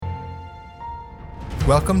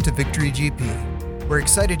Welcome to Victory GP. We're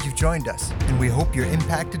excited you've joined us, and we hope you're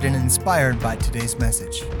impacted and inspired by today's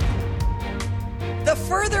message. The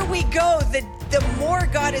further we go, the more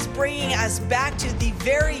God is bringing us back to the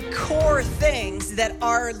very core things that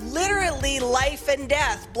are literally life and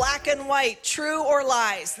death, black and white, true or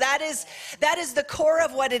lies. That is the core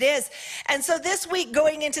of what it is. And so this week,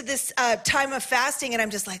 going into this time of fasting, and I'm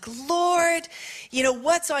just like, Lord,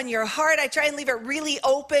 what's on your heart? I try and leave it really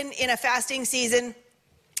open in a fasting season.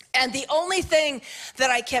 And the only thing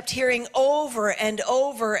that I kept hearing over and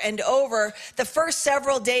over and over the first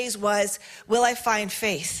several days was, will I find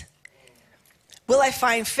faith? Will I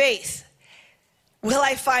find faith? Will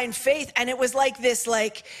I find faith? And it was like this,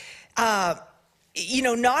 not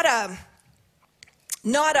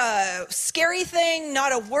a scary thing,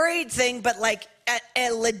 not a worried thing, but like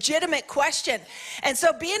a legitimate question. And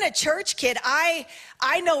so being a church kid, I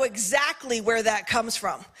know exactly where that comes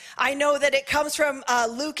from. I know that it comes from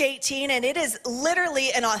Luke 18, and it is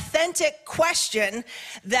literally an authentic question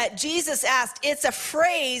that Jesus asked. It's a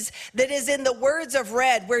phrase that is in the words of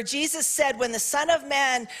Red, where Jesus said, when the Son of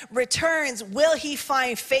Man returns, will he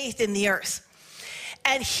find faith in the earth?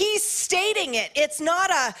 And he's stating it. It's not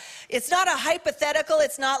a hypothetical.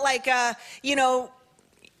 It's not like,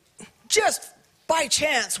 just by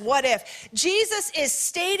chance, what if? Jesus is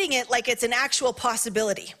stating it like it's an actual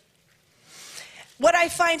possibility. What I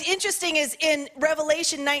find interesting is in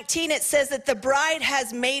Revelation 19, it says that the bride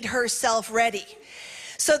has made herself ready.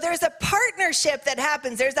 So there's a partnership that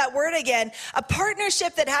happens. There's that word again. A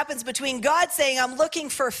partnership that happens between God saying, I'm looking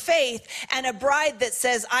for faith, and a bride that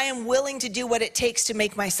says, I am willing to do what it takes to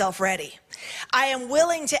make myself ready. I am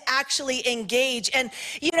willing to actually engage. And,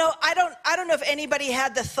 I don't know if anybody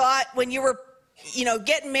had the thought when you were,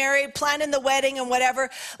 getting married, planning the wedding and whatever,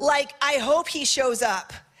 like, I hope he shows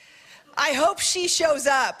up. I hope she shows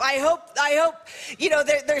up. I hope,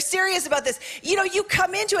 they're serious about this. You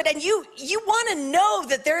come into it and you want to know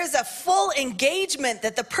that there is a full engagement,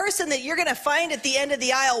 that the person that you're going to find at the end of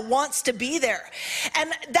the aisle wants to be there.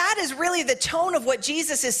 And that is really the tone of what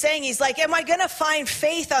Jesus is saying. He's like, am I going to find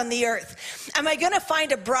faith on the earth? Am I going to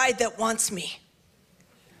find a bride that wants me?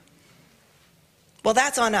 Well,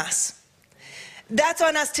 that's on us. That's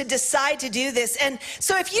on us to decide to do this. And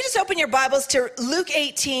so if you just open your Bibles to Luke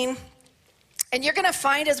 18, and you're going to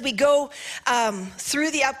find as we go through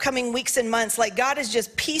the upcoming weeks and months, like God is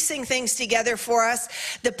just piecing things together for us,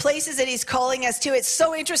 the places that he's calling us to. It's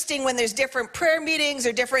so interesting when there's different prayer meetings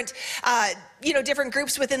or different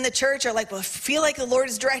groups within the church are like, well, I feel like the Lord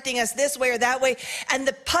is directing us this way or that way. And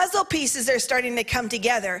the puzzle pieces are starting to come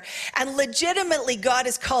together. And legitimately, God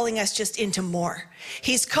is calling us just into more.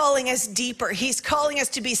 He's calling us deeper. He's calling us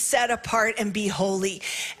to be set apart and be holy.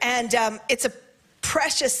 And it's a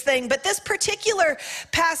precious thing. But this particular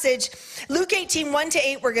passage, Luke 18,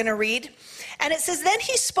 1-8, we're going to read. And it says, then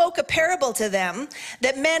he spoke a parable to them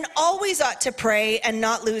that men always ought to pray and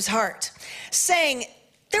not lose heart, saying,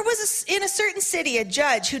 there was in a certain city a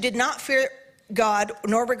judge who did not fear God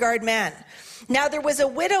nor regard man. Now there was a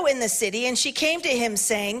widow in the city, and she came to him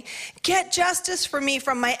saying, get justice for me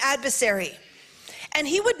from my adversary. And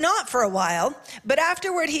he would not for a while, but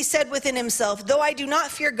afterward he said within himself, though I do not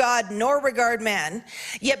fear God nor regard man,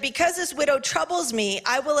 yet because this widow troubles me,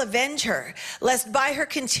 I will avenge her, lest by her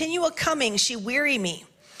continual coming she weary me.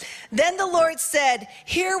 Then the Lord said,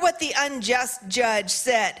 hear what the unjust judge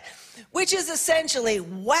said, which is essentially,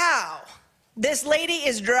 wow, this lady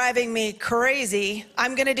is driving me crazy.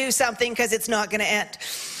 I'm going to do something because it's not going to end.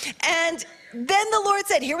 And then the Lord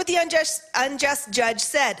said, hear what the unjust judge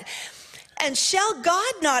said. And shall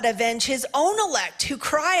God not avenge his own elect who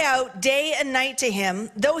cry out day and night to him,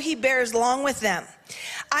 though he bears long with them?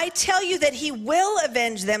 I tell you that he will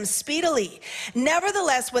avenge them speedily.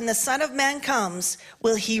 Nevertheless, when the Son of Man comes,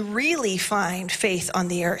 will he really find faith on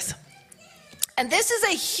the earth? And this is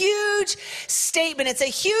a huge statement. It's a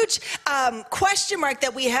huge question mark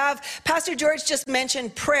that we have. Pastor George just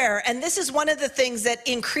mentioned prayer. And this is one of the things that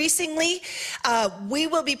increasingly we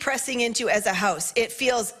will be pressing into as a house. It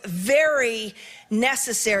feels very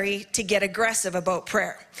necessary to get aggressive about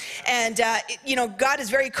prayer. And, God is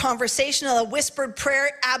very conversational. A whispered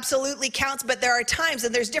prayer absolutely counts, but there are times,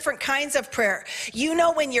 and there's different kinds of prayer.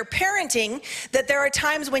 When you're parenting, that there are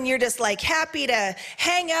times when you're just like happy to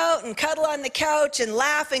hang out and cuddle on the couch and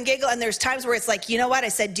laugh and giggle. And there's times where it's like, you know what? I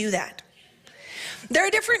said, do that. There are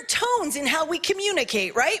different tones in how we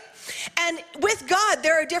communicate, right? And with God,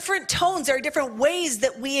 there are different tones, there are different ways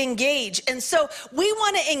that we engage. And so we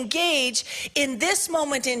want to engage in this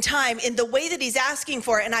moment in time in the way that he's asking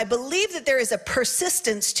for. And I believe that there is a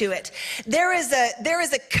persistence to it. There is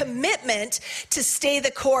a commitment to stay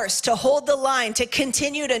the course, to hold the line, to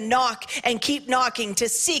continue to knock and keep knocking, to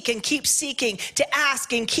seek and keep seeking, to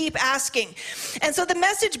ask and keep asking. And so the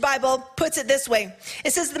Message Bible puts it this way.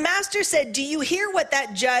 It says, the master said, do you hear what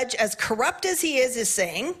that judge, as corrupt as he is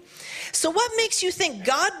saying? So what makes you think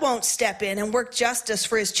God won't step in and work justice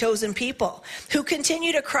for his chosen people who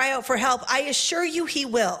continue to cry out for help? I assure you he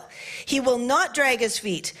will. He will not drag his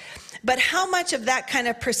feet. But how much of that kind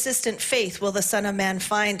of persistent faith will the Son of Man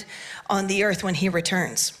find on the earth when he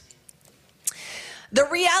returns? The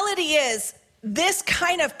reality is, this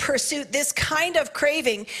kind of pursuit, this kind of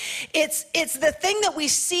craving, it's the thing that we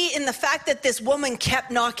see in the fact that this woman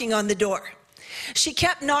kept knocking on the door. She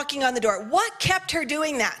kept knocking on the door. What kept her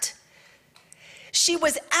doing that? She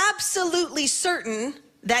was absolutely certain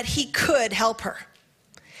that he could help her.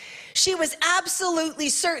 She was absolutely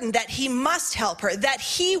certain that he must help her, that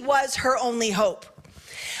he was her only hope.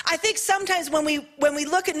 I think sometimes when we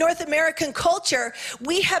look at North American culture,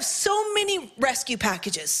 we have so many rescue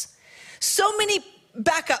packages, so many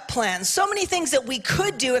backup plans, so many things that we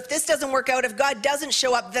could do. If this doesn't work out, if God doesn't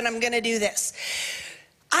show up, then I'm going to do this.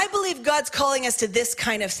 I believe God's calling us to this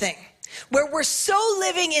kind of thing, where we're so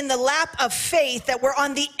living in the lap of faith that we're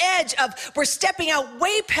on the edge of, we're stepping out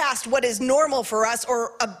way past what is normal for us,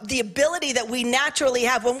 or the ability that we naturally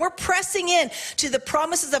have, when we're pressing in to the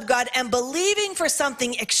promises of God and believing for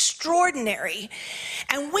something extraordinary.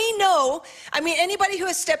 And we know, I mean, anybody who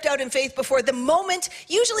has stepped out in faith before, the moment,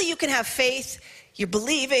 usually you can have faith, you're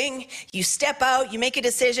believing, you step out, you make a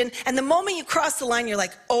decision, and the moment you cross the line, you're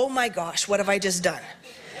like, oh my gosh, what have I just done?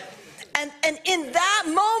 And in that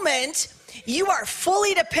moment, you are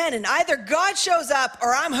fully dependent. Either God shows up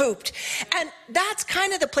or I'm hooped. And that's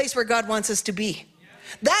kind of the place where God wants us to be.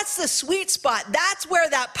 That's the sweet spot. That's where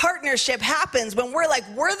that partnership happens, when we're like,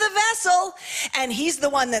 we're the vessel and he's the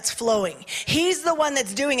one that's flowing. He's the one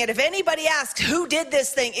that's doing it. If anybody asks who did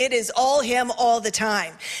this thing, it is all him all the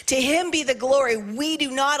time. To him be the glory. We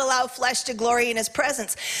do not allow flesh to glory in his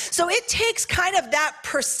presence. So it takes kind of that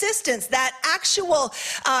persistence, that actual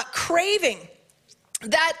craving.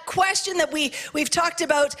 That question that we've talked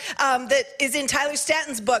about that is in Tyler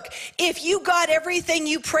Stanton's book. If you got everything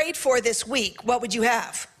you prayed for this week, what would you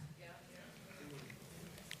have?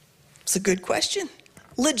 It's a good question.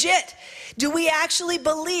 Legit. Do we actually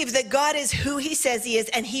believe that God is who he says he is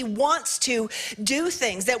and he wants to do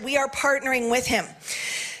things, that we are partnering with him?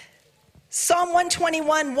 Psalm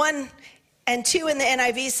 121, 1 and 2 in the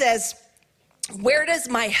NIV says, where does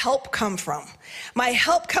my help come from? My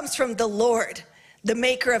help comes from the Lord, the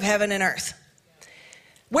maker of heaven and earth.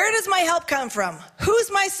 Where does my help come from?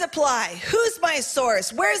 Who's my supply? Who's my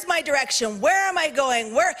source? Where's my direction? Where am I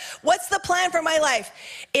going? What's the plan for my life?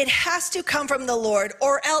 It has to come from the Lord,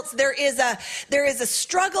 or else there is a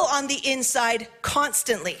struggle on the inside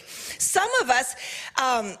constantly. Some of us,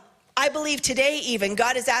 I believe today even,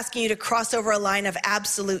 God is asking you to cross over a line of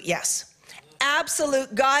absolute yes.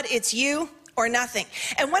 Absolute, God, it's you or nothing.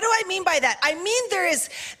 And what do I mean by that? I mean there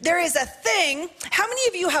is a thing. How many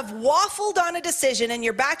of you have waffled on a decision and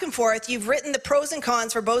you're back and forth, you've written the pros and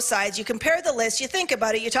cons for both sides, you compare the list, you think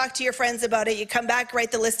about it, you talk to your friends about it, you come back,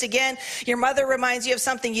 write the list again, your mother reminds you of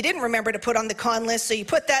something you didn't remember to put on the con list, so you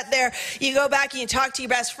put that there, you go back and you talk to your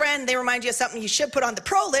best friend, they remind you of something you should put on the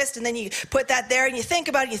pro list, and then you put that there and you think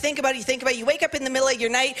about it, you wake up in the middle of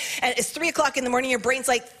your night and it's 3 o'clock in the morning, your brain's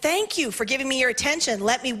like, thank you for giving me your attention,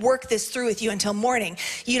 let me work this through with you until morning.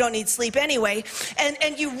 You don't need sleep anyway.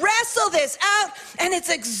 And you wrestle this out and it's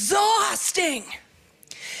exhausting.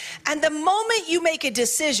 And the moment you make a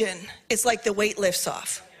decision, it's like the weight lifts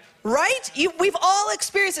off, right? We've all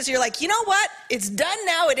experienced this. You're like, you know what? It's done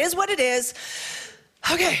now. It is what it is.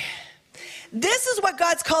 Okay. This is what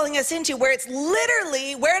God's calling us into, where it's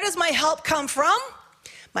literally, where does my help come from?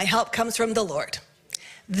 My help comes from the Lord.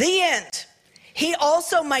 The end. He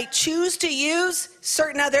also might choose to use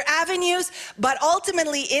certain other avenues, but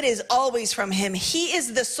ultimately it is always from him. He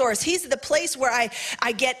is the source. He's the place where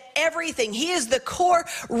I get everything. He is the core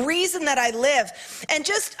reason that I live. And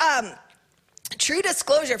just true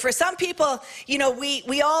disclosure, for some people, you know,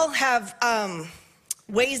 we all have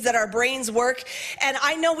ways that our brains work. And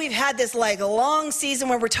I know we've had this like long season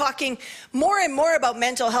where we're talking more and more about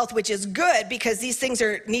mental health, which is good because these things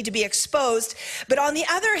need to be exposed. But on the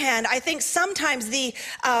other hand, I think sometimes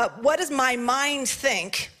what does my mind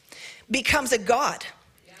think becomes a God.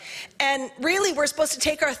 And really, we're supposed to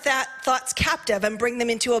take our thoughts captive and bring them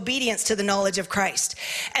into obedience to the knowledge of Christ.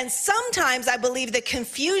 And sometimes I believe the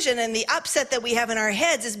confusion and the upset that we have in our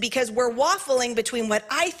heads is because we're waffling between what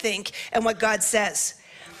I think and what God says.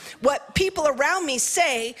 What people around me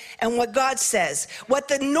say and what God says. What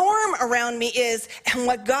the norm around me is and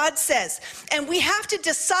what God says. And we have to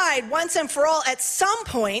decide once and for all at some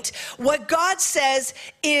point what God says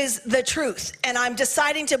is the truth. And I'm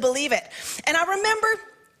deciding to believe it. And I remember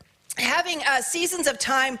having seasons of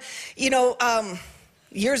time,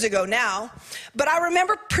 years ago now, but I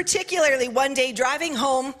remember particularly one day driving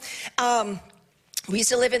home. We used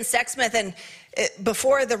to live in Sexsmith, and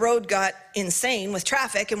before the road got insane with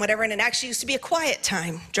traffic and whatever, and it actually used to be a quiet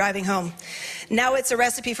time driving home. Now it's a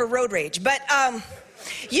recipe for road rage, but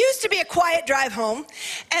used to be a quiet drive home.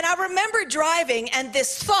 And I remember driving and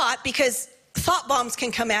this thought, because thought bombs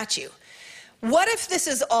can come at you. What if this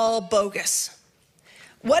is all bogus?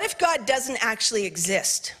 What if God doesn't actually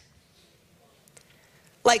exist?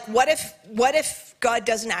 Like, what if God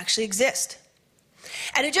doesn't actually exist?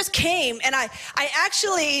 And it just came, and I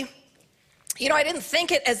actually, I didn't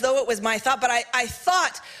think it as though it was my thought, but I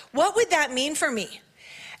thought, what would that mean for me?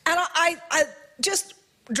 And I just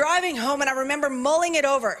driving home, and I remember mulling it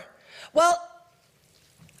over. Well,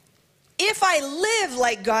 if I live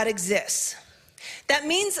like God exists, that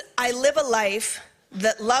means I live a life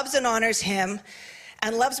that loves and honors Him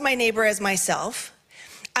and loves my neighbor as myself.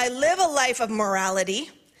 I live a life of morality.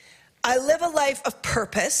 I live a life of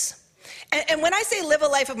purpose. And when I say live a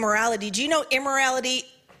life of morality, do you know immorality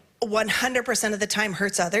 100% of the time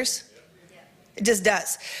hurts others? It just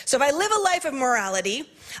does. So if I live a life of morality,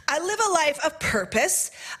 I live a life of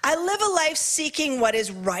purpose. I live a life seeking what is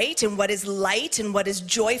right and what is light and what is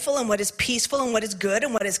joyful and what is peaceful and what is good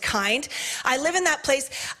and what is kind. I live in that place.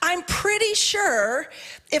 I'm pretty sure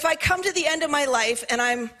if I come to the end of my life and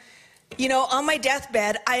I'm, on my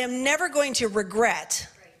deathbed, I am never going to regret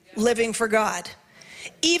living for God,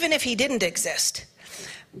 even if He didn't exist.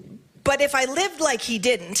 But if I lived like He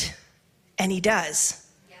didn't, and He does,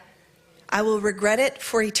 I will regret it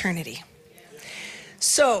for eternity.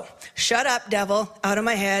 So, shut up, devil, out of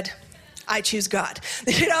my head. I choose God,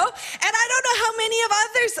 And I don't know how many of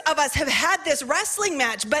others of us have had this wrestling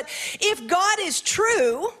match, but if God is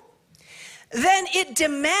true, then it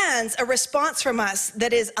demands a response from us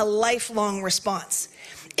that is a lifelong response.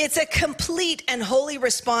 It's a complete and holy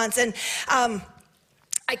response. And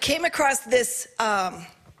I came across this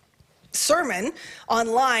sermon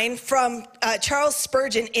online from Charles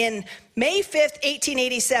Spurgeon in May 5th,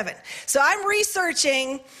 1887. So I'm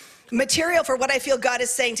researching material for what I feel God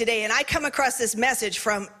is saying today, and I come across this message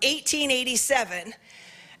from 1887, and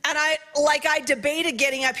I debated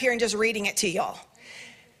getting up here and just reading it to y'all.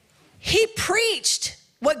 He preached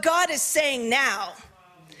what God is saying now,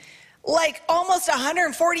 like almost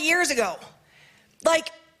 140 years ago. Like,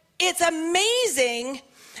 it's amazing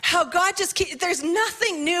how God there's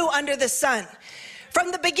nothing new under the sun.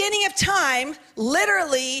 From the beginning of time,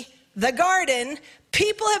 literally the garden,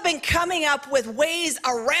 people have been coming up with ways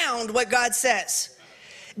around what God says.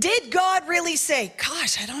 Did God really say,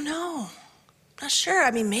 gosh, I don't know. Not sure. I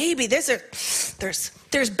mean, maybe there's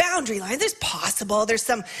boundary lines. There's possible. There's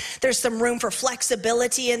some room for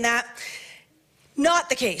flexibility in that. Not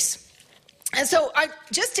the case. And so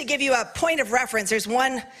just to give you a point of reference, there's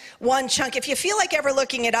one chunk. If you feel like ever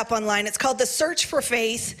looking it up online, it's called The Search for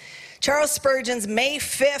Faith, Charles Spurgeon's May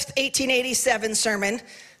 5th, 1887 sermon.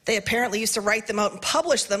 They apparently used to write them out and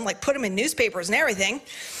publish them, like put them in newspapers and everything.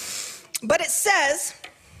 But it says,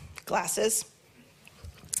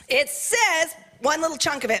 one little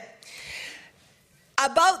chunk of it,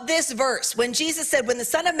 about this verse, when Jesus said, when the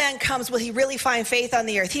Son of Man comes, will He really find faith on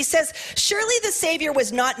the earth? He says, surely the Savior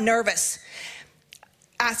was not nervous,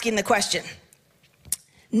 asking the question.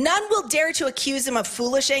 None will dare to accuse Him of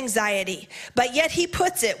foolish anxiety, but yet He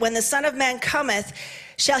puts it, when the Son of Man cometh,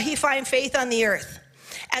 shall He find faith on the earth?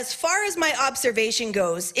 As far as my observation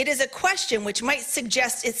goes, it is a question which might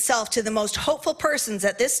suggest itself to the most hopeful persons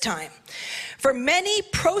at this time. For many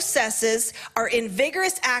processes are in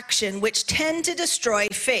vigorous action which tend to destroy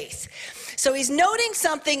faith. So he's noting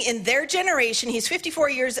something in their generation. He's 54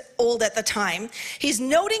 years old at the time. He's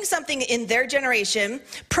noting something in their generation.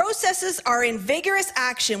 Processes are in vigorous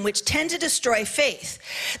action which tend to destroy faith.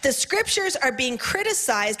 The scriptures are being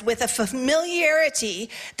criticized with a familiarity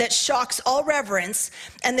that shocks all reverence,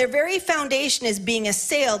 and their very foundation is being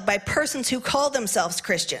assailed by persons who call themselves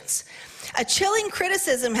Christians. A chilling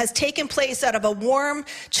criticism has taken place out of a warm,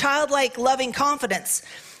 childlike, loving confidence.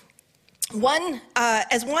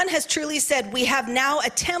 As one has truly said, we have now a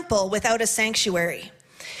temple without a sanctuary.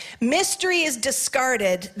 Mystery is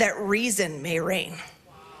discarded that reason may reign.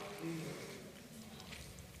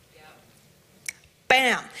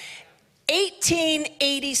 Bam.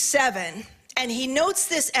 1887, and he notes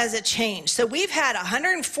this as a change. So we've had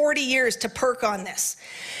 140 years to perk on this.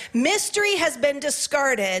 Mystery has been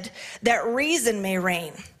discarded that reason may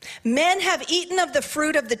reign. Men have eaten of the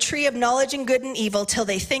fruit of the tree of knowledge and good and evil till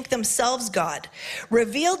they think themselves God.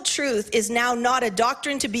 Revealed truth is now not a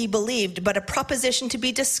doctrine to be believed, but a proposition to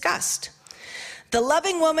be discussed. The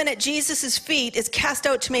loving woman at Jesus' feet is cast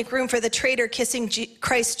out to make room for the traitor kissing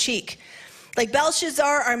Christ's cheek. Like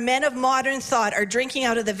Belshazzar, our men of modern thought are drinking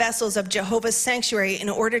out of the vessels of Jehovah's sanctuary in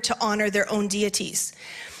order to honor their own deities.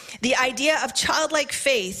 The idea of childlike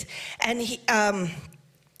faith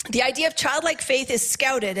is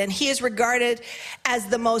scouted, and he is regarded as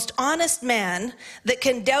the most honest man that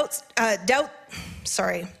can doubt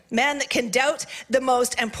the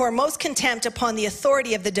most and pour most contempt upon the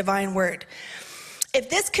authority of the divine word. If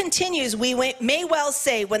this continues, we may well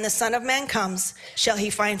say, when the Son of Man comes, shall he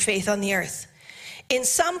find faith on the earth? In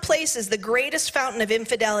some places, the greatest fountain of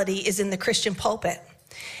infidelity is in the Christian pulpit.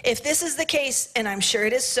 If this is the case, and I'm sure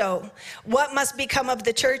it is so, what must become of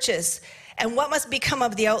the churches? And what must become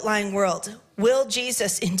of the outlying world? Will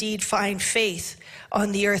Jesus indeed find faith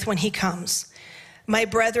on the earth when he comes? My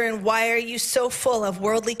brethren, why are you so full of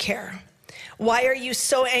worldly care? Why are you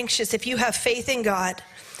so anxious if you have faith in God?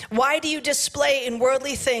 Why do you display in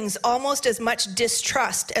worldly things almost as much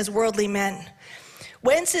distrust as worldly men?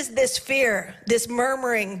 Whence is this fear, this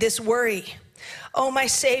murmuring, this worry? Oh, my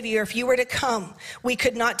Savior, if you were to come, we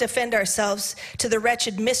could not defend ourselves to the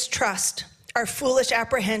wretched mistrust, our foolish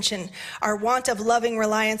apprehension, our want of loving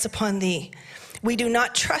reliance upon thee. We do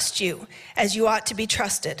not trust you as you ought to be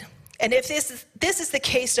trusted. And if this is the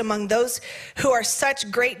case among those who are such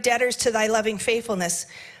great debtors to thy loving faithfulness,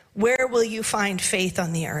 where will you find faith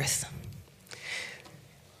on the earth?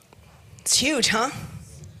 It's huge, huh?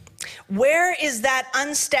 Where is that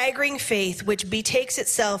unstaggering faith which betakes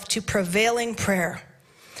itself to prevailing prayer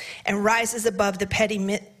and rises above the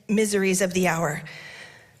petty miseries of the hour,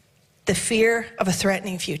 the fear of a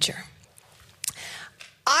threatening future?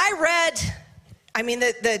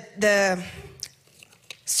 The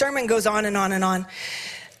sermon goes on and on and on.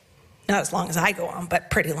 Not as long as I go on, but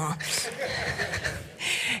pretty long.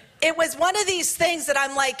 It was one of these things that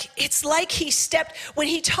I'm like, it's like when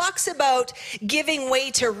he talks about giving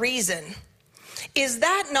way to reason, is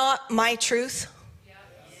that not my truth?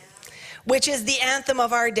 Which is the anthem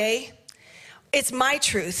of our day. It's my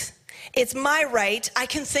truth. It's my right. I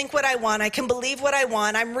can think what I want. I can believe what I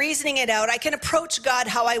want. I'm reasoning it out. I can approach God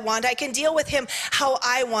how I want. I can deal with him how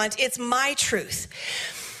I want. It's my truth.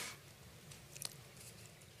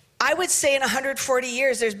 I would say in 140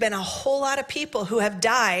 years, there's been a whole lot of people who have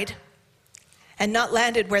died and not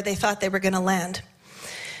landed where they thought they were going to land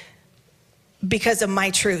because of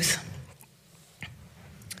my truth.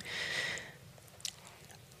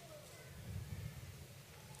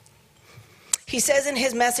 He says in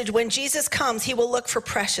his message, when Jesus comes, he will look for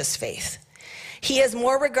precious faith. He has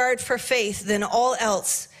more regard for faith than all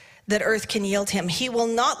else that earth can yield him. He will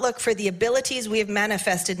not look for the abilities we have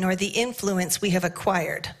manifested nor the influence we have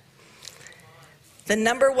acquired. The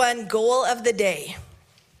number one goal of the day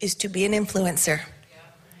is to be an influencer.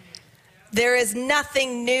 There is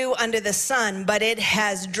nothing new under the sun, but it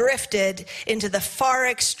has drifted into the far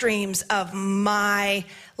extremes of my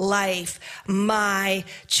life, my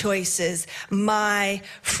choices, my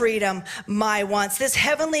freedom, my wants. This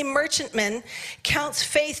heavenly merchantman counts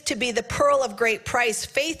faith to be the pearl of great price.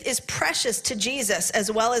 Faith is precious to Jesus as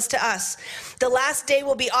well as to us. The last day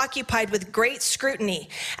will be occupied with great scrutiny,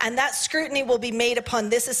 and that scrutiny will be made upon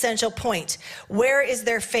this essential point. Where is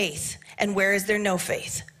their faith, and where is there no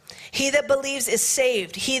faith? He that believes is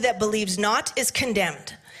saved. He that believes not is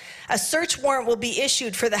condemned. A search warrant will be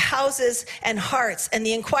issued for the houses and hearts, and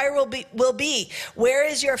the inquiry will be, where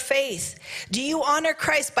is your faith? Do you honor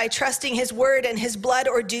Christ by trusting his word and his blood,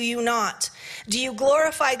 or do you not? Do you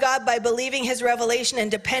glorify God by believing his revelation and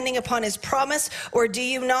depending upon his promise, or do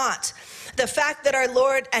you not? The fact that our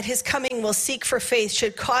Lord at his coming will seek for faith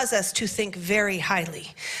should cause us to think very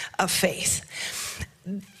highly of faith.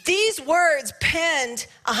 These words penned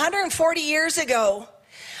 140 years ago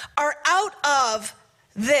are out of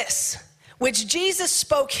this, which Jesus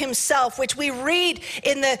spoke himself, which we read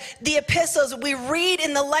in the epistles, we read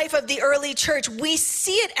in the life of the early church. We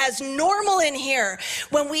see it as normal in here.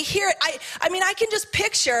 When we hear it, I can just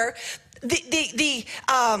picture the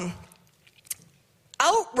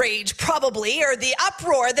outrage probably, or the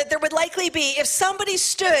uproar that there would likely be if somebody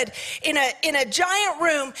stood in a giant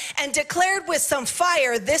room and declared with some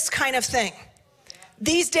fire this kind of thing.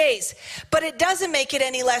 these days, but it doesn't make it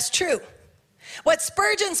any less true. What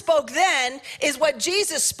Spurgeon spoke then is what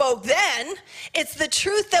Jesus spoke then. It's the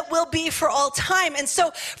truth that will be for all time. And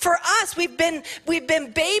so for us, we've been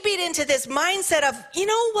babied into this mindset of,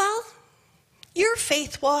 well, your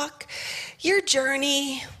faith walk, your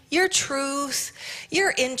journey, your truth,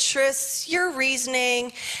 your interests, your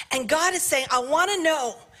reasoning. And God is saying, I want to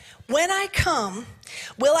know, when I come,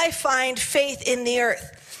 will I find faith in the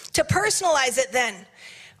earth? To personalize it then,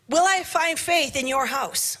 will I find faith in your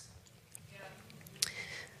house?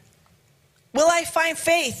 Will I find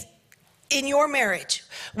faith in your marriage?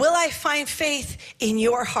 Will I find faith in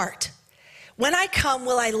your heart? When I come,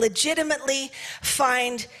 will I legitimately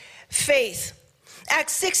find faith?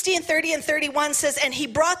 Acts 16, 30 and 31 says, and he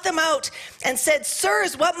brought them out and said,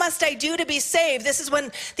 sirs, what must I do to be saved? This is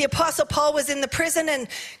when the Apostle Paul was in the prison and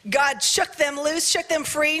God shook them loose, shook them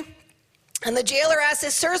free. And the jailer asked,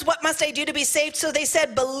 sirs, what must I do to be saved? So they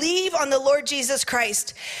said, believe on the Lord Jesus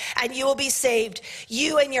Christ, and you will be saved,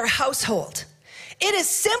 you and your household. It is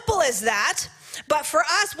simple as that, but for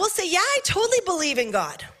us, we'll say, yeah, I totally believe in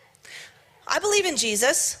God. I believe in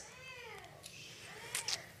Jesus.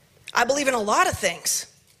 I believe in a lot of things.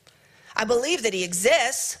 I believe that he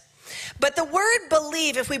exists. But the word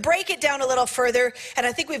believe, if we break it down a little further, and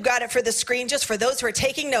I think we've got it for the screen just for those who are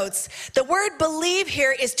taking notes, the word believe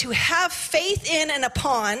here is to have faith in and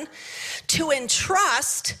upon, to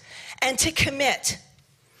entrust, and to commit.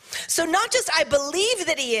 So not just I believe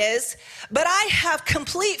that he is, but I have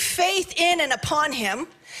complete faith in and upon him.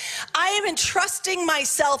 I am entrusting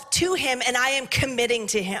myself to him, and I am committing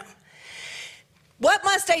to him. What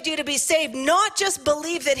must I do to be saved? Not just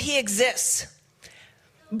believe that he exists,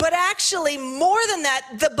 but actually, more than that,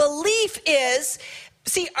 the belief is,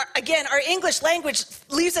 see, again, our English language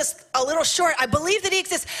leaves us a little short. I believe that he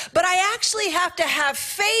exists, but I actually have to have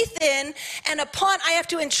faith in and upon. I have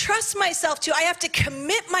to entrust myself to, I have to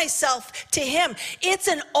commit myself to him. It's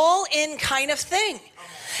an all-in kind of thing.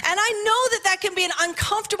 And I know that that can be an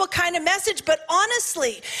uncomfortable kind of message, but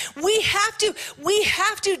honestly, we have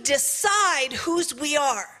to decide whose we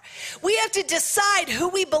are. We have to decide who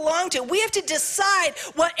we belong to. We have to decide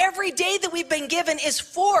what every day that we've been given is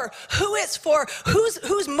for, who it's for,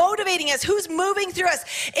 who's motivating us, who's moving through us.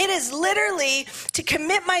 It is literally to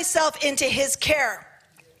commit myself into his care.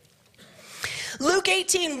 Luke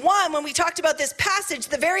 18:1, when we talked about this passage,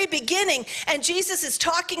 the very beginning, and Jesus is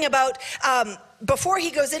talking about, before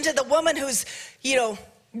he goes into the woman who's,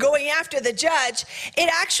 going after the judge, it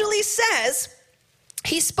actually says,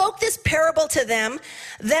 he spoke this parable to them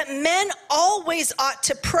that men always ought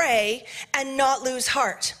to pray and not lose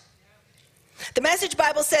heart. The Message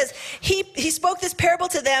Bible says he spoke this parable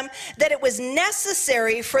to them that it was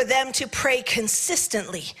necessary for them to pray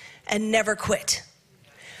consistently and never quit.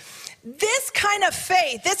 This kind of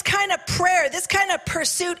faith, this kind of prayer, this kind of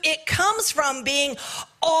pursuit, it comes from being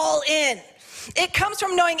all in. It comes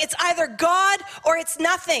from knowing it's either God or it's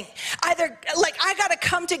nothing. Either, I got to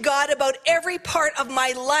come to God about every part of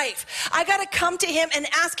my life. I got to come to him and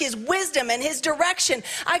ask his wisdom and his direction.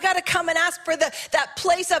 I got to come and ask for that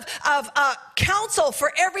place of counsel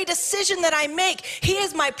for every decision that I make. He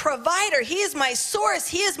is my provider. He is my source.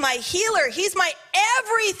 He is my healer. He's my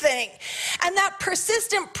everything. And that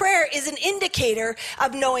persistent prayer is an indicator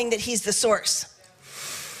of knowing that he's the source.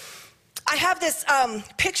 I have this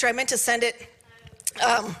picture. I meant to send it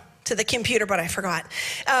to the computer, but I forgot.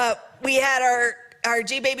 We had our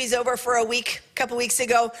G-babies over for a couple weeks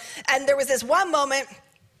ago, and there was this one moment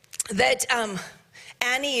that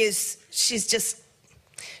Annie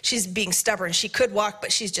she's being stubborn. She could walk,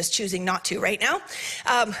 but she's just choosing not to right now.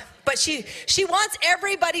 But she wants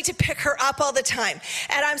everybody to pick her up all the time.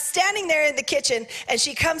 And I'm standing there in the kitchen, and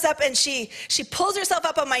she comes up and she pulls herself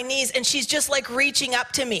up on my knees, and she's just like reaching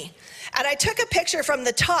up to me. And I took a picture from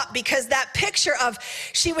the top because that picture of,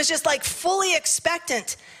 she was just like fully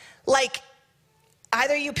expectant. Like,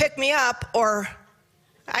 either you pick me up or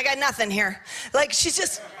I got nothing here. Like, she's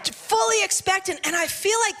just fully expectant. And I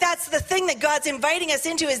feel like that's the thing that God's inviting us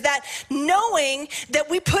into, is that knowing that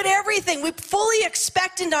we put everything, we fully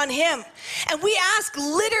expectant on him. And we ask,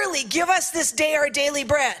 literally, give us this day our daily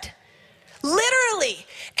bread. Literally,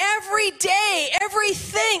 every day,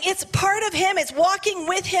 everything, it's part of him. It's walking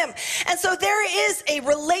with him. And so there is a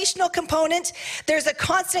relational component. There's a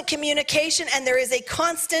constant communication, and there is a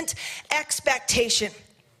constant expectation.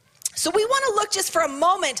 So we want to look just for a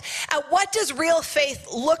moment at what does real faith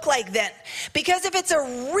look like then? Because if it's a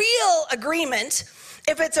real agreement,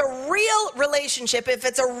 if it's a real relationship, if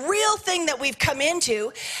it's a real thing that we've come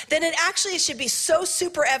into, then it actually should be so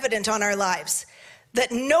super evident on our lives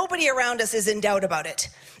that nobody around us is in doubt about it.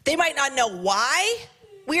 They might not know why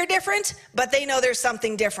we are different, but they know there's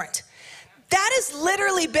something different. That is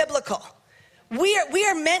literally biblical. We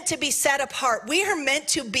are meant to be set apart. We are meant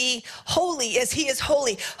to be holy as he is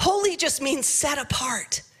holy. Holy just means set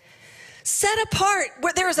apart. Set apart,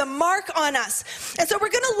 where there is a mark on us. And so we're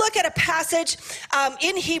going to look at a passage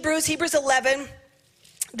in Hebrews 11,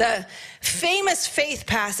 the famous faith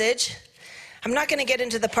passage. I'm not going to get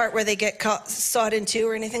into the part where they get sawed in two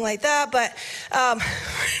or anything like that, but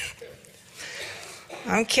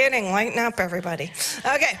I'm kidding. Lighten up, everybody.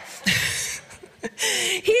 Okay.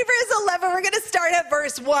 Hebrews 11, we're going to start at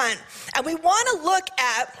verse 1. And we want to look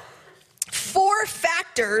at 4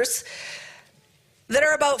 factors that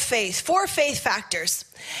are about faith, 4 faith factors.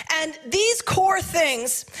 And these core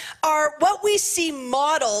things are what we see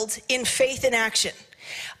modeled in faith in action.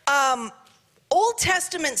 Old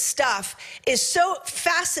Testament stuff is so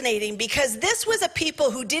fascinating because this was a people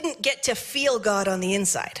who didn't get to feel God on the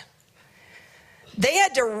inside. They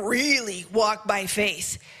had to really walk by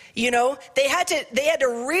faith. You know, they had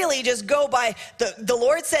to really just go by the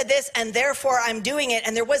Lord said this and therefore I'm doing it.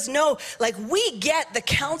 And there was no, like, we get the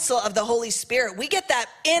counsel of the Holy Spirit. We get that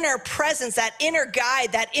inner presence, that inner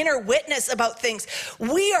guide, that inner witness about things.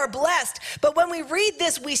 We are blessed. But when we read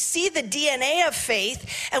this, we see the DNA of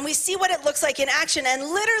faith and we see what it looks like in action. And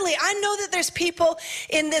literally, I know that there's people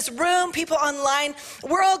in this room, people online,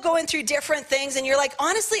 we're all going through different things. And you're like,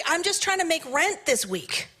 honestly, I'm just trying to make rent this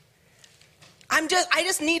week. I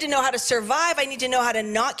just need to know how to survive. I need to know how to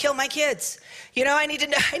not kill my kids. You know, I need to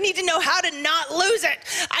know how to not lose it.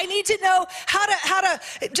 I need to know how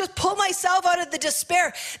to just pull myself out of the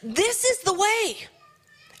despair. This is the way.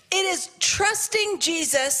 It is trusting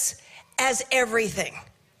Jesus as everything.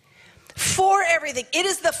 For everything. It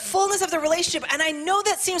is the fullness of the relationship. And I know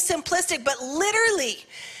that seems simplistic, but literally,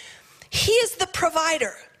 he is the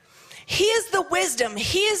provider. He is the wisdom.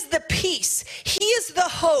 He is the peace. He is the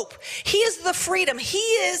hope. He is the freedom. He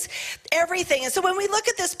is everything. And so when we look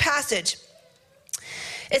at this passage,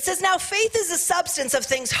 it says, now faith is the substance of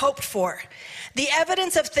things hoped for, the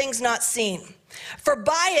evidence of things not seen. For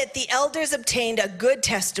by it the elders obtained a good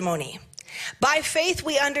testimony. By faith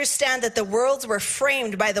we understand that the worlds were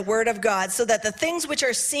framed by the word of God, so that the things which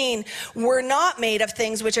are seen were not made of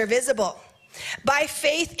things which are visible. By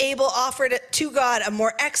faith, Abel offered to God a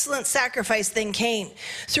more excellent sacrifice than Cain,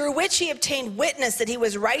 through which he obtained witness that he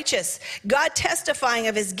was righteous, God testifying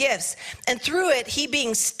of his gifts, and through it, he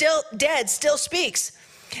being still dead, still speaks.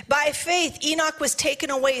 By faith, Enoch was taken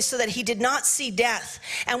away so that he did not see death,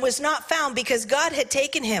 and was not found because God had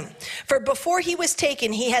taken him. For before he was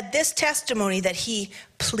taken, he had this testimony that he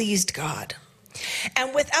pleased God.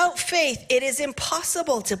 And without faith, it is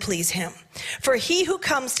impossible to please him. For he who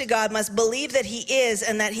comes to God must believe that he is,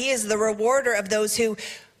 and that he is the rewarder of those who,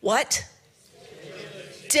 what?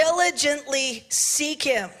 Diligently seek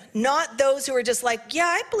him. Not those who are just like, yeah,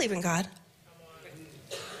 I believe in God.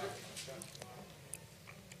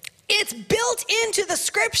 It's built into the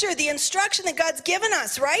scripture, the instruction that God's given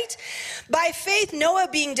us, right? By faith, Noah,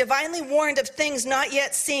 being divinely warned of things not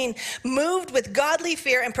yet seen, moved with godly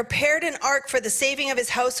fear and prepared an ark for the saving of his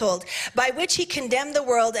household, by which he condemned the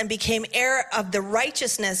world and became heir of the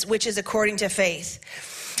righteousness which is according to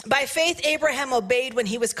faith. By faith, Abraham obeyed when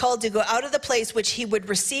he was called to go out of the place which he would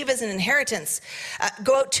receive as an inheritance,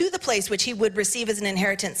 go out to the place which he would receive as an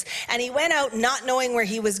inheritance. And he went out not knowing where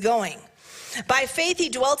he was going. By faith he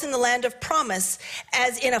dwelt in the land of promise,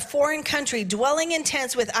 as in a foreign country, dwelling in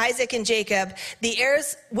tents with Isaac and Jacob, the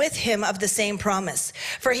heirs with him of the same promise.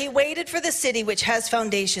 For he waited for the city which has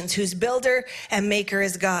foundations, whose builder and maker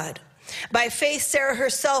is God. By faith Sarah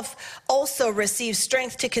herself also received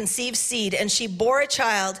strength to conceive seed, and she bore a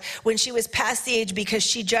child when she was past the age, because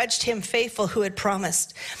she judged him faithful who had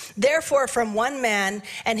promised. Therefore from one man,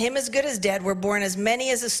 and him as good as dead, were born as many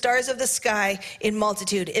as the stars of the sky in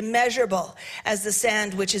multitude, immeasurable as the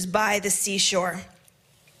sand which is by the seashore.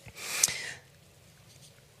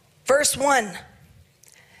 Verse 1.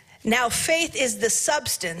 Now faith is the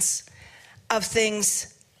substance of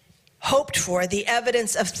things hoped for, the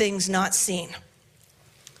evidence of things not seen.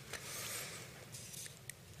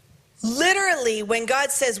 Literally, when God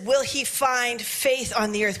says, will he find faith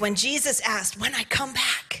on the earth? When Jesus asked, when I come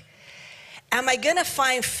back, am I going to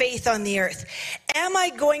find faith on the earth? Am I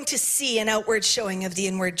going to see an outward showing of the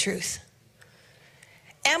inward truth?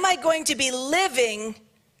 Am I going to be living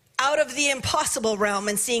out of the impossible realm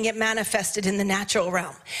and seeing it manifested in the natural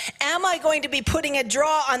realm? Am I going to be putting a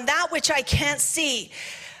draw on that which I can't see,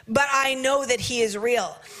 but I know that he is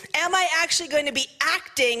real? Am I actually going to be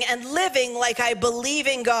acting and living like I believe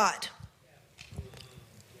in God?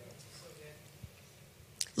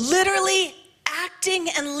 literally acting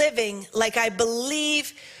and living like I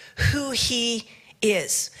believe who he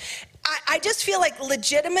is. I just feel like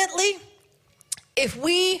legitimately, if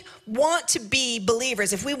we want to be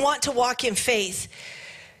believers, if we want to walk in faith,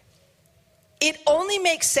 it only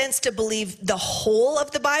makes sense to believe the whole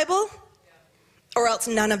of the Bible or else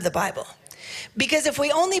none of the Bible. Because if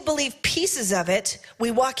we only believe pieces of it,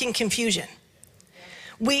 we walk in confusion.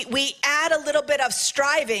 We add a little bit of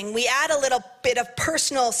striving, we add a little bit of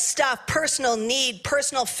personal stuff, personal need,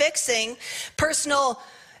 personal fixing, personal,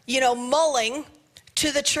 mulling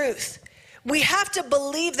to the truth. We have to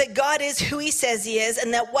believe that God is who he says he is,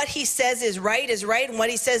 and that what he says is right, and what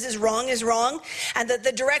he says is wrong, and that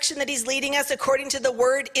the direction that he's leading us according to the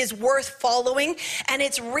word is worth following, and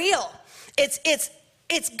it's real.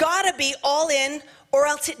 It's gotta be all in, or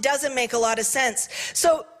else it doesn't make a lot of sense.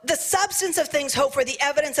 So the substance of things hoped for, the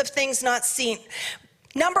evidence of things not seen.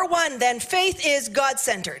 Number one, then, faith is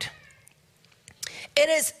God-centered. It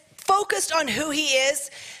is focused on who he is.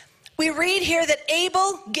 We read here that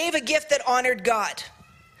Abel gave a gift that honored God.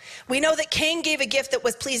 We know that Cain gave a gift that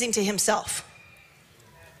was pleasing to himself.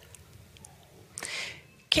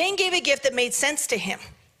 Cain gave a gift that made sense to him.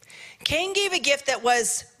 Cain gave a gift that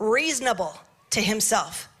was reasonable to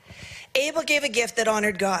himself. Abel gave a gift that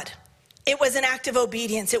honored God. It was an act of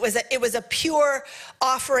obedience. It was a pure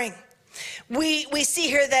offering. We see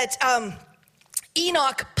here that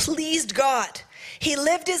Enoch pleased God. He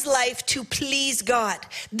lived his life to please God.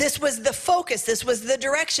 This was the focus. This was the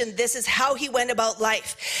direction. This is how he went about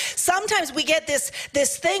life. Sometimes we get this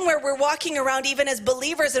thing where we're walking around even as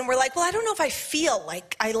believers and we're like, well, I don't know if I feel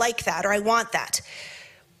like I like that or I want that.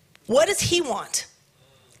 What does he want?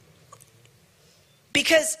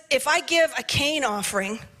 Because if I give a Cain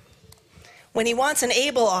offering when he wants an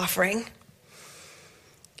Abel offering,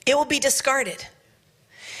 it will be discarded.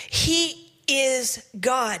 He is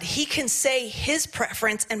God. He can say his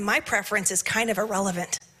preference, and my preference is kind of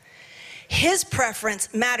irrelevant. His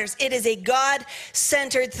preference matters. It is a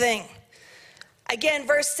God-centered thing. Again,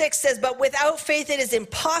 verse 6 says, but without faith it is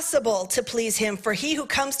impossible to please him, for he who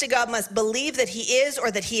comes to God must believe that he is,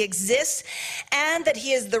 or that he exists, and that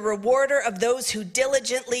he is the rewarder of those who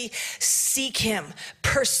diligently seek him,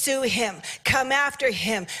 pursue him, come after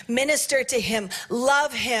him, minister to him,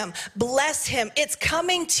 love him, bless him. It's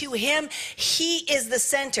coming to him. He is the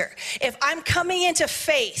center. If I'm coming into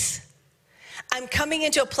faith, I'm coming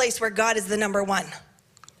into a place where God is the number one,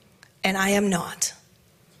 and I am not.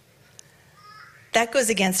 That goes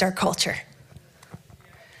against our culture.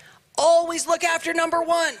 Always look after number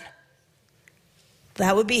one.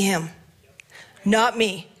 That would be him, not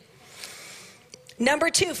me. Number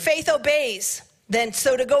two, faith obeys. Then,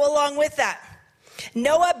 so to go along with that,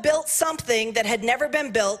 Noah built something that had never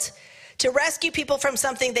been built to rescue people from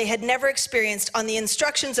something they had never experienced on the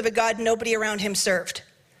instructions of a God nobody around him served.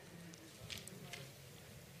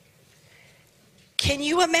 Can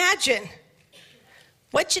you imagine?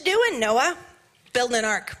 What you doing, Noah? Building an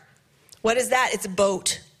ark. What is that? It's a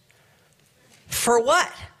boat. For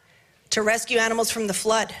what? To rescue animals from the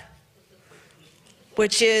flood.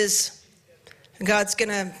 Which is, God's going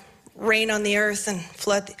to rain on the earth and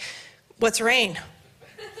flood. What's rain?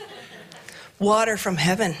 Water from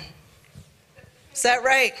heaven. Is that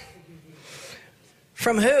right?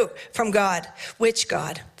 From who? From God. Which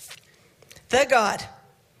God? The God.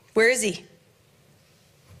 Where is he?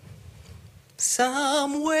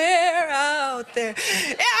 Somewhere out there.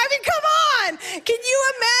 Yeah, I mean, come on. Can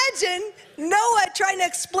you imagine Noah trying to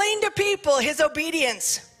explain to people his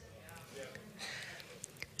obedience?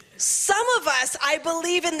 Some of us, I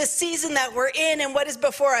believe, in the season that we're in and what is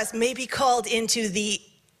before us, may be called into the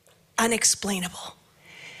unexplainable.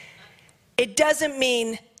 It doesn't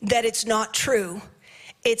mean that it's not true.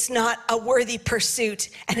 It's not a worthy pursuit,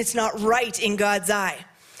 and it's not right in God's eye.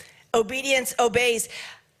 Obedience obeys.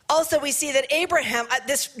 Also, we see that Abraham,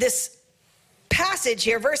 this passage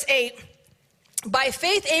here, verse 8, by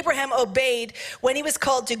faith Abraham obeyed when he was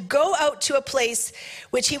called to go out to a place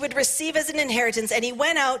which he would receive as an inheritance, and he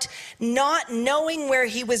went out not knowing where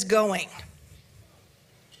he was going.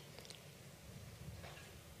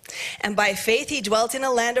 And by faith he dwelt in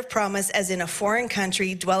a land of promise, as in a foreign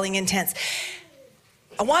country, dwelling in tents.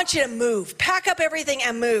 I want you to move. Pack up everything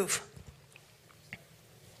and move.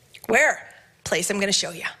 Where? Place I'm going to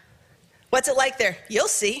show you. What's it like there? You'll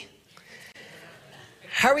see.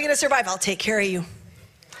 How are we going to survive? I'll take care of you.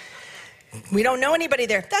 We don't know anybody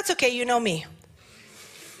there. That's okay. You know me.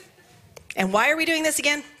 And why are we doing this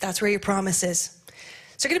again? That's where your promise is.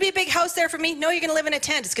 Is there going to be a big house there for me? No, you're going to live in a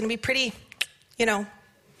tent. It's going to be pretty,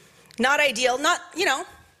 not ideal. Not,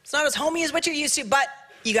 it's not as homey as what you're used to, but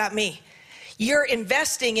you got me. You're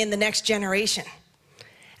investing in the next generation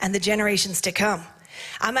and the generations to come.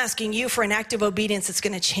 I'm asking you for an act of obedience that's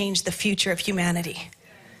going to change the future of humanity.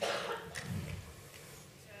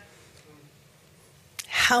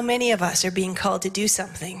 How many of us are being called to do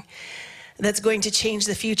something that's going to change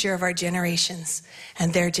the future of our generations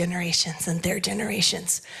and their generations and their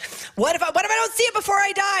generations? What if I don't see it before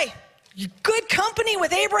I die? Good company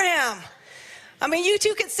with Abraham. I mean, you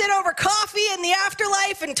two could sit over coffee in the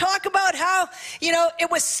afterlife and talk about how, it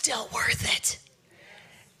was still worth it.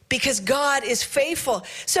 Because God is faithful.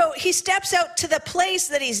 So he steps out to the place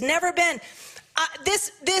that he's never been.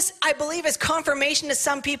 This, I believe, is confirmation to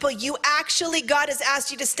some people. God has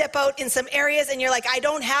asked you to step out in some areas and you're like, I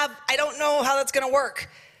don't know how that's going to work.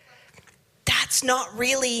 That's not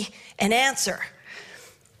really an answer.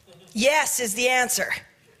 Yes is the answer.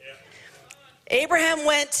 Abraham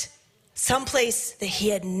went someplace that he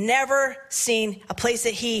had never seen, a place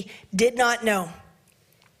that he did not know.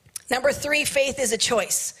 Number 3, faith is a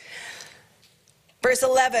choice. Verse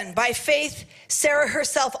 11, by faith, Sarah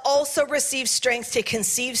herself also received strength to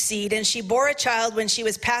conceive seed, and she bore a child when she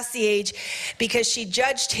was past the age because she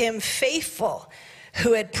judged him faithful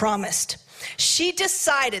who had promised. She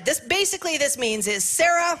decided, this means is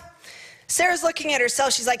Sarah's looking at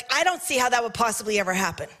herself. She's like, I don't see how that would possibly ever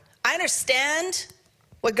happen. I understand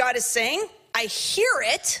what God is saying. I hear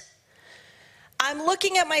it. I'm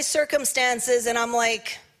looking at my circumstances and I'm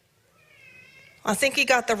like, I think he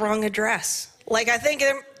got the wrong address. Like, I think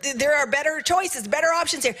there are better choices, better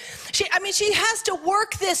options here. She has to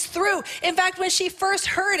work this through. In fact, when she first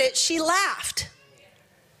heard it, she laughed.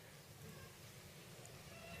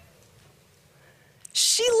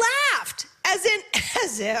 She laughed,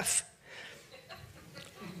 as if.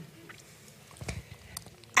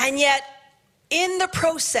 And yet, in the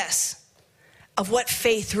process of what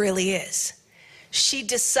faith really is, she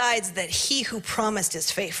decides that he who promised is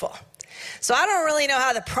faithful. So I don't really know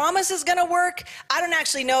how the promise is going to work. I don't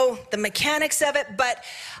actually know the mechanics of it, but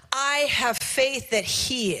I have faith that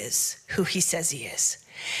he is who he says he is.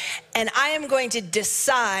 And I am going to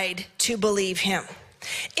decide to believe him.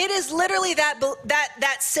 It is literally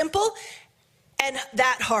that simple and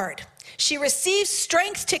that hard. She received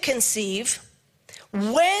strength to conceive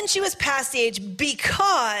when she was past the age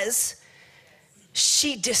because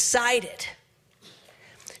she decided.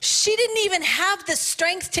 She didn't even have the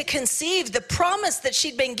strength to conceive the promise that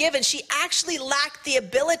she'd been given. She actually lacked the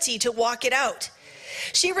ability to walk it out.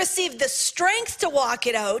 She received the strength to walk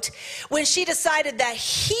it out when she decided that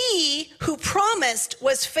he who promised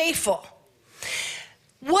was faithful.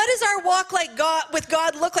 What does our walk with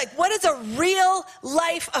God look like? What does a real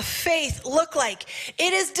life of faith look like?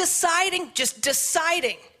 It is just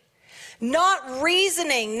deciding. Not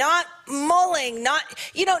reasoning, not mulling, not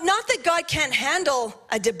that God can't handle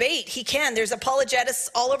a debate. He can. There's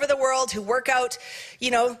apologetists all over the world who work out,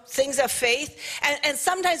 things of faith. And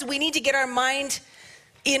sometimes we need to get our mind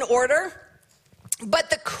in order.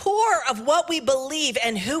 But the core of what we believe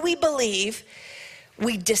and who we believe,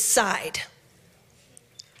 we decide.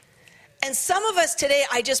 And some of us today,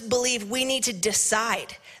 I just believe we need to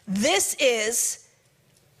decide. This is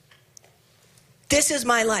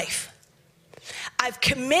my life. I've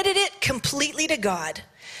committed it completely to God.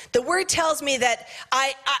 The word tells me that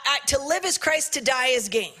to live is Christ, to die is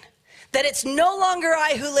gain. That it's no longer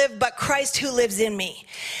I who live, but Christ who lives in me.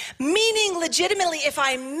 Meaning, legitimately, if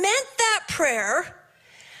I meant that prayer,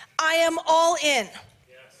 I am all in. Yes.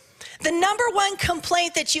 The number one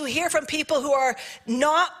complaint that you hear from people who are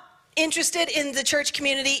not interested in the church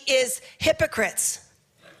community is hypocrites.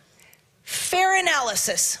 Fair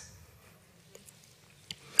analysis.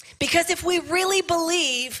 Because if we really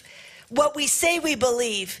believe what we say we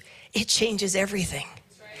believe, it changes everything.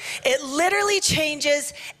 It literally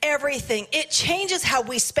changes everything. It changes how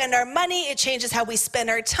we spend our money. It changes how we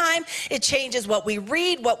spend our time. It changes what we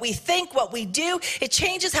read, what we think, what we do. It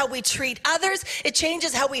changes how we treat others. It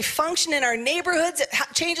changes how we function in our neighborhoods. It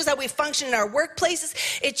changes how we function in our workplaces.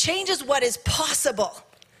 It changes what is possible.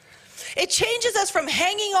 It changes us from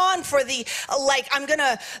hanging on for I'm going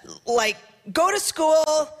to go to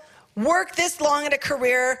school, work this long in a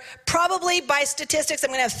career, probably by statistics, I'm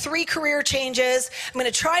going to have 3 career changes. I'm going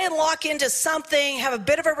to try and lock into something, have a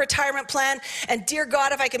bit of a retirement plan, and dear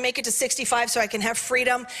God, if I can make it to 65 so I can have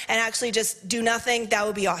freedom and actually just do nothing, that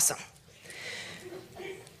would be awesome.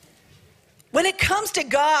 When it comes to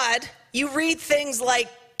God, you read things like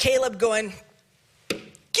Caleb going,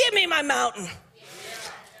 give me my mountain.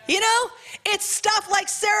 It's stuff like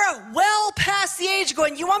Sarah, well past the age,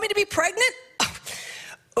 going, you want me to be pregnant?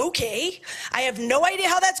 Okay, I have no idea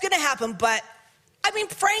how that's going to happen, but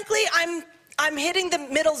frankly, I'm I'm hitting the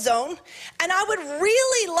middle zone, and I would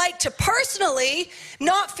really like to personally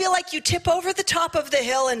not feel like you tip over the top of the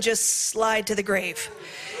hill and just slide to the grave.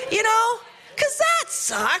 You know? Because that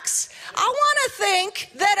sucks. I want to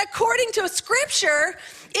think that according to Scripture,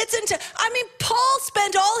 Paul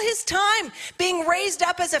spent all his time being raised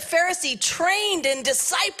up as a Pharisee, trained and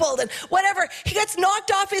discipled and whatever. He gets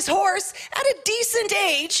knocked off his horse at a decent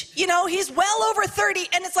age. You know, he's well over 30,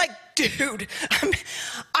 and it's like, dude,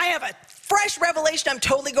 I have a fresh revelation. I'm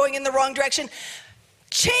totally going in the wrong direction.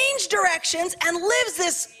 Change directions and lives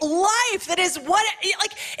this life that is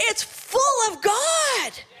it's full of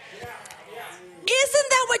God. Isn't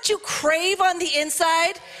that what you crave on the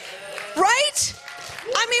inside? Right?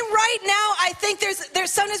 I mean, right now, I think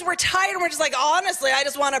there's sometimes we're tired and we're just like, honestly, I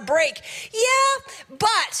just want to break. Yeah,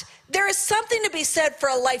 but there is something to be said for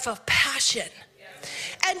a life of passion.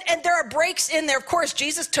 And there are breaks in there. Of course,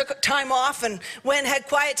 Jesus took time off and had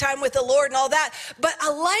quiet time with the Lord and all that. But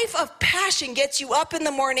a life of passion gets you up in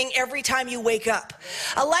the morning every time you wake up.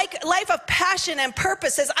 A life of passion and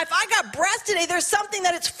purpose says, if I got breath today, there's something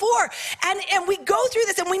that it's for. And we go through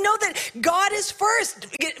this and we know that God is first.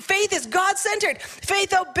 Faith is God-centered.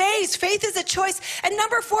 Faith obeys. Faith is a choice. And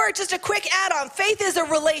number 4, just a quick add-on, faith is a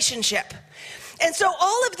relationship. And so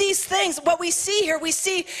all of these things, what we see here, we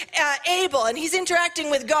see Abel, and he's interacting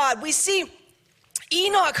with God. We see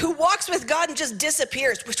Enoch, who walks with God and just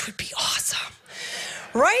disappears, which would be awesome,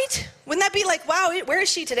 right? Wouldn't that be like, wow, where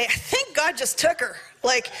is she today? I think God just took her.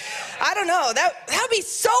 Like, I don't know, that would be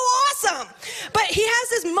so awesome. But he has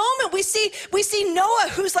this moment. We see Noah,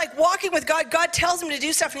 who's like walking with God. God tells him to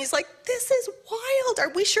do stuff, and he's like, this is wild. Are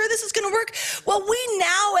we sure this is going to work? Well, we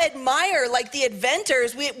now admire like the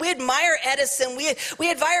inventors. We admire Edison. We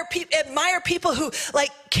admire people who like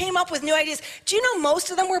came up with new ideas. Do you know most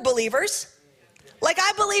of them were believers? Like,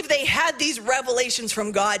 I believe they had these revelations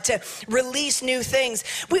from God to release new things.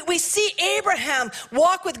 We see Abraham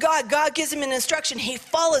walk with God. God gives him an instruction. He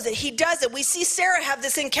follows it. He does it. We see Sarah have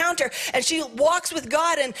this encounter, and she walks with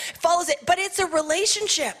God and follows it. But it's a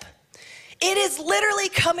relationship. It is literally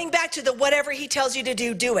coming back to the whatever he tells you to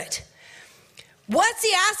do, do it. What's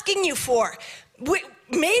he asking you for?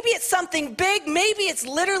 Maybe it's something big. Maybe it's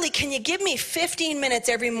literally, can you give me 15 minutes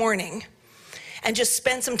every morning and just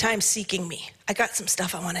spend some time seeking me? I got some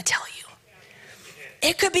stuff I want to tell you.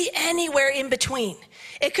 It could be anywhere in between.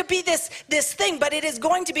 It could be this thing, but it is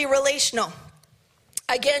going to be relational.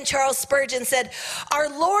 Again, Charles Spurgeon said, our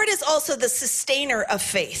Lord is also the sustainer of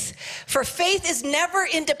faith, for faith is never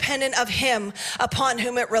independent of him upon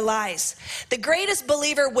whom it relies. The greatest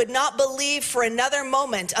believer would not believe for another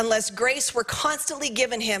moment unless grace were constantly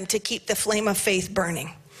given him to keep the flame of faith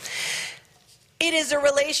burning. It is a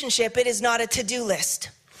relationship. It is not a to-do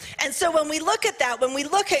list. And so when we look at that, when we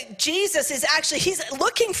look at Jesus, he's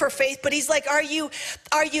looking for faith, but he's like, are you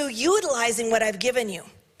utilizing what I've given you?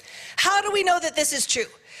 How do we know that this is true?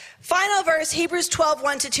 Final verse, Hebrews 12,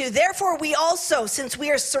 1-2. Therefore we also, since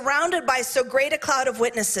we are surrounded by so great a cloud of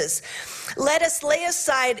witnesses, let us lay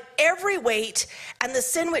aside every weight and the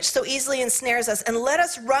sin which so easily ensnares us, and let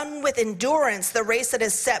us run with endurance the race that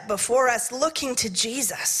is set before us, looking to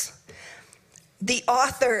Jesus, the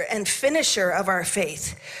author and finisher of our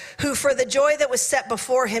faith, who for the joy that was set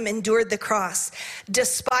before him endured the cross,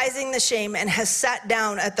 despising the shame, and has sat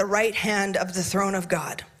down at the right hand of the throne of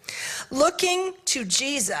God. Looking to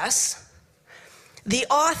Jesus, the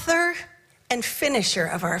author and finisher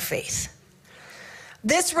of our faith.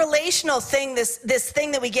 This relational thing, this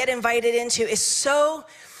thing that we get invited into is so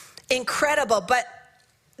incredible, but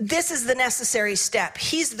this is the necessary step.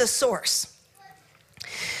 He's the source.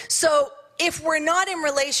 So if we're not in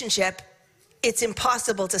relationship, it's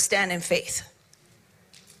impossible to stand in faith.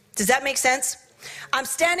 Does that make sense? I'm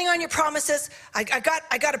standing on your promises. I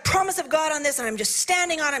got a promise of God on this, and I'm just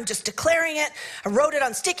standing on it. I'm just declaring it. I wrote it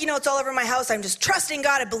on sticky notes all over my house. I'm just trusting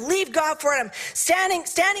God. I believe God for it. I'm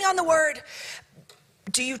standing on the word.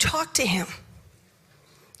 Do you talk to him?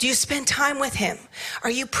 Do you spend time with him? Are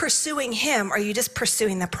you pursuing him? Or are you just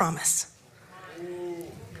pursuing the promise?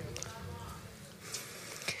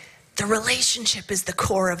 The relationship is the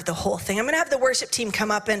core of the whole thing. I'm going to have the worship team come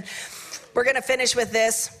up, and we're going to finish with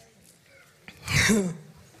this.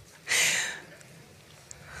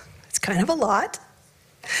 It's kind of a lot.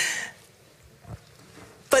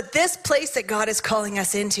 But this place that God is calling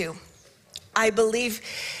us into, I believe,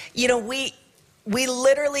 we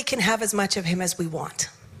literally can have as much of him as we want.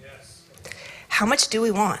 Yes. How much do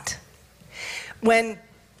we want? When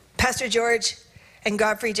Pastor George and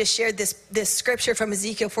Godfrey just shared this scripture from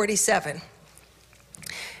Ezekiel 47,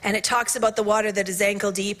 and it talks about the water that is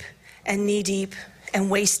ankle deep and knee deep and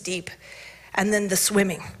waist deep, and then the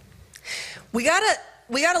swimming. we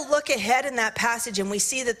gotta look ahead in that passage, and we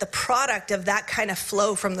see that the product of that kind of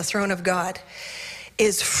flow from the throne of God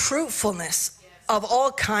is fruitfulness of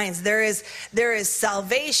all kinds. There is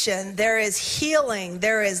salvation, there is healing,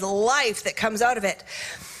 there is life that comes out of it.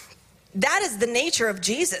 That is the nature of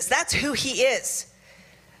Jesus. That's who he is.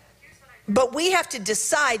 But we have to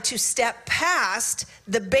decide to step past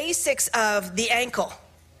the basics of the ankle,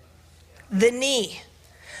 the knee,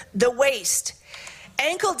 the waist.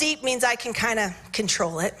 Ankle deep means I can kind of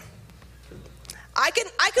control it. I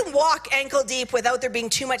can walk ankle deep without there being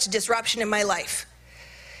too much disruption in my life.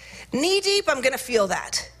 Knee deep, I'm going to feel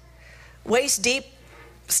that. Waist deep,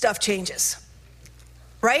 stuff changes.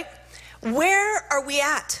 Right? Where are we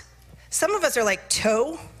at? Some of us are like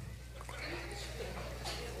toe.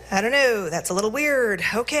 I don't know, that's a little weird.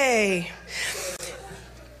 Okay.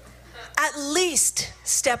 At least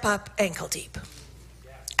step up ankle deep.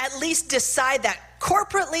 At least decide that.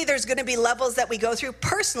 Corporately, there's going to be levels that we go through.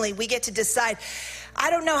 Personally, we get to decide. I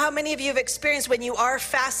don't know how many of you have experienced when you are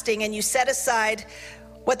fasting and you set aside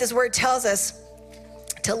what this word tells us,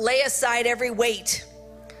 to lay aside every weight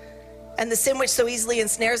and the sin which so easily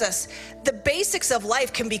ensnares us. The basics of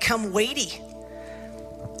life can become weighty.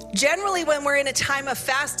 Generally, when we're in a time of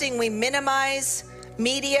fasting, we minimize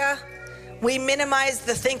media. We minimize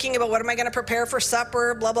the thinking about what am I going to prepare for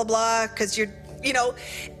supper, blah, blah, blah, because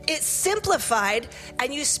it's simplified,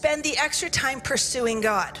 and you spend the extra time pursuing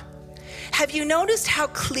God. Have you noticed how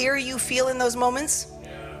clear you feel in those moments?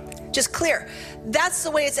 Just clear. That's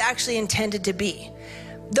the way it's actually intended to be.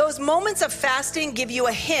 Those moments of fasting give you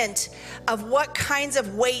a hint of what kinds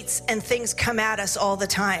of weights and things come at us all the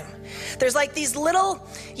time. There's like these little,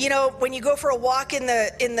 when you go for a walk in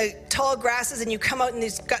the tall grasses and you come out and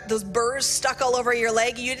you've got those burrs stuck all over your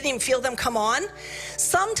leg, you didn't even feel them come on.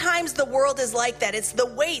 Sometimes the world is like that. It's the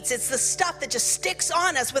weights, it's the stuff that just sticks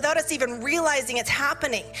on us without us even realizing it's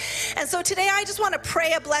happening. And so today I just want to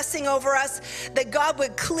pray a blessing over us, that God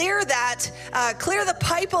would clear the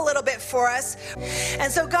pipe a little bit for us.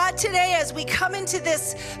 And so God, today as we come into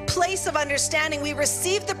this place of understanding, we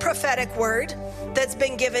receive the prophetic word that's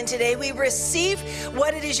been given today. We receive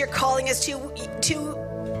what it is you're calling us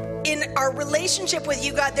to in our relationship with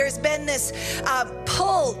you, God. There's been this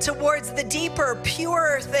pull towards the deeper,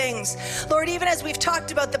 purer things. Lord, even as we've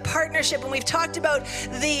talked about the partnership and we've talked about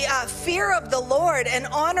the fear of the Lord and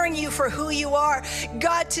honoring you for who you are,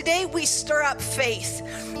 God, today we stir up faith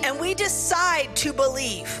and we decide to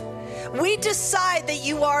believe. We decide that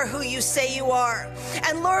you are who you say you are.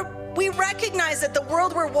 And Lord, we recognize that the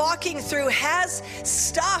world we're walking through has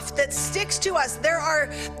stuff that sticks to us. There are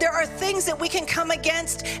things that we can come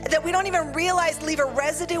against that we don't even realize leave a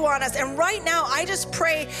residue on us. And right now, I just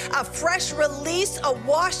pray a fresh release, a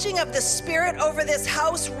washing of the Spirit over this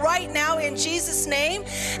house right now in Jesus' name.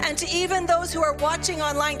 And to even those who are watching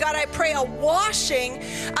online, God, I pray a washing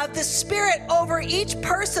of the Spirit over each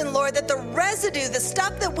person, Lord, that the residue, the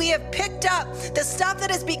stuff that we have picked up, the stuff that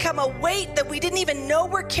has become a weight that we didn't even know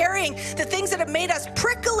we're carrying, the things that have made us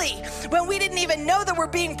prickly when we didn't even know that we're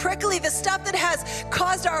being prickly, the stuff that has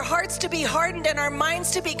caused our hearts to be hardened and our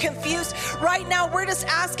minds to be confused. Right now, we're just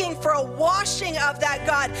asking for a washing of that,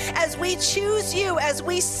 God, as we choose you, as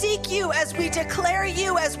we seek you, as we declare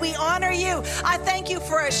you, as we honor you. I thank you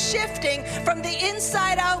for a shifting from the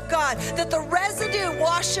inside out, God, that the residue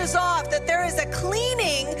washes off, that there is a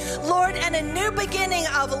cleaning, Lord, and a new beginning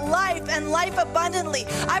of life and life abundantly.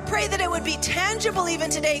 I pray that it would be tangible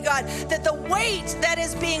even today, God, that the weight that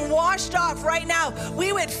is being washed off right now,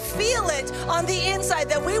 we would feel it on the inside,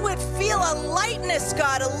 that we would feel a lightness,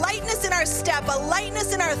 God, a lightness in our step, a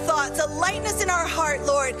lightness in our thoughts, a lightness in our heart,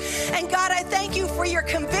 Lord. And God, I thank you for your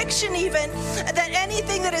conviction even, that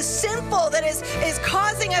anything that is sinful, that is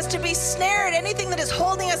causing us to be snared, anything that is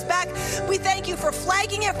holding us back, we thank you for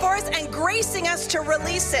flagging it for us and gracing us to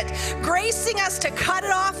release it, gracing us to cut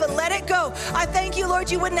it off and let it go. I thank you,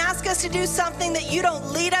 Lord, you wouldn't ask us to do something that you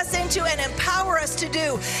don't lead us into and empower us to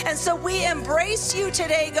do. And so we embrace you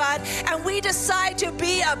today, God, and we decide to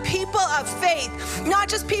be a people of faith, not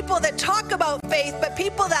just people that talk about faith, but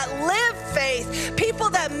people that live faith, people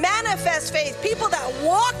that manifest faith, people that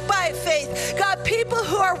walk by faith, God, people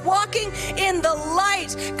who are walking in the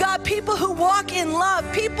light, God, people who walk in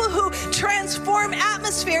love, people who transform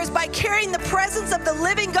atmospheres by carrying the presence of the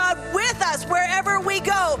living God with us wherever we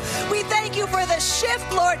go. We thank you for the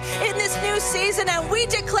shift, Lord, in this new season, and we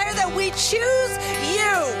declare that we choose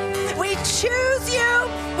you. We choose you.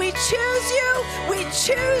 We choose you. We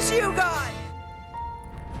choose you, God.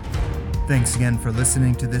 Thanks again for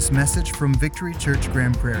listening to this message from Victory Church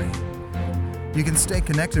Grand Prairie. You can stay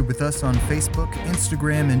connected with us on Facebook,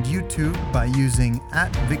 Instagram, and YouTube by using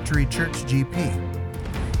 @VictoryChurchGP.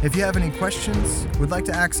 If you have any questions, would like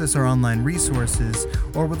to access our online resources,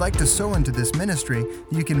 or would like to sow into this ministry,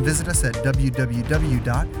 you can visit us at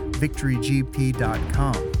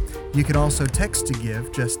www.victorygp.com. You can also text to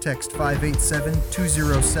give. Just text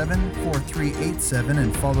 587-207-4387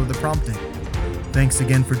 and follow the prompting. Thanks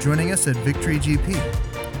again for joining us at Victory GP.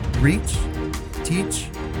 Reach, teach,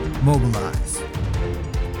 mobilize.